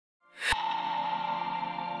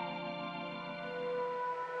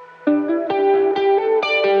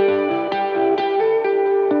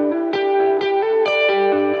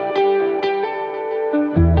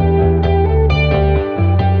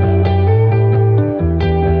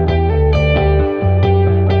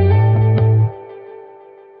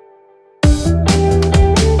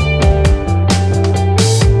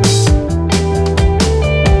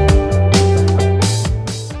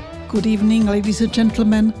Ladies and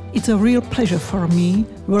gentlemen, it's a real pleasure for me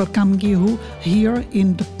welcoming you here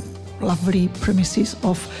in the lovely premises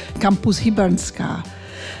of Campus Hybernská.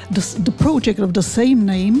 The project of the same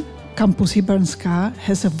name, Campus Hybernská,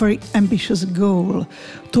 has a very ambitious goal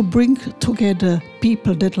to bring together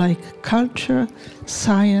people that like culture,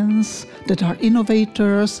 science, that are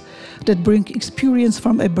innovators, that bring experience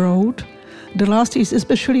from abroad. The last is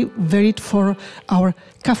especially valid for our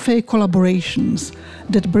Café Collaborations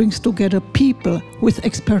that brings together people with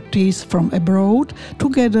expertise from abroad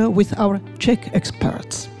together with our Czech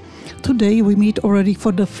experts. Today we meet already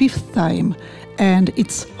for the 5th time, and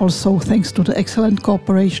it's also thanks to the excellent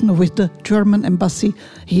cooperation with the German embassy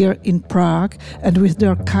here in Prague and with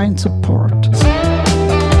their kind support.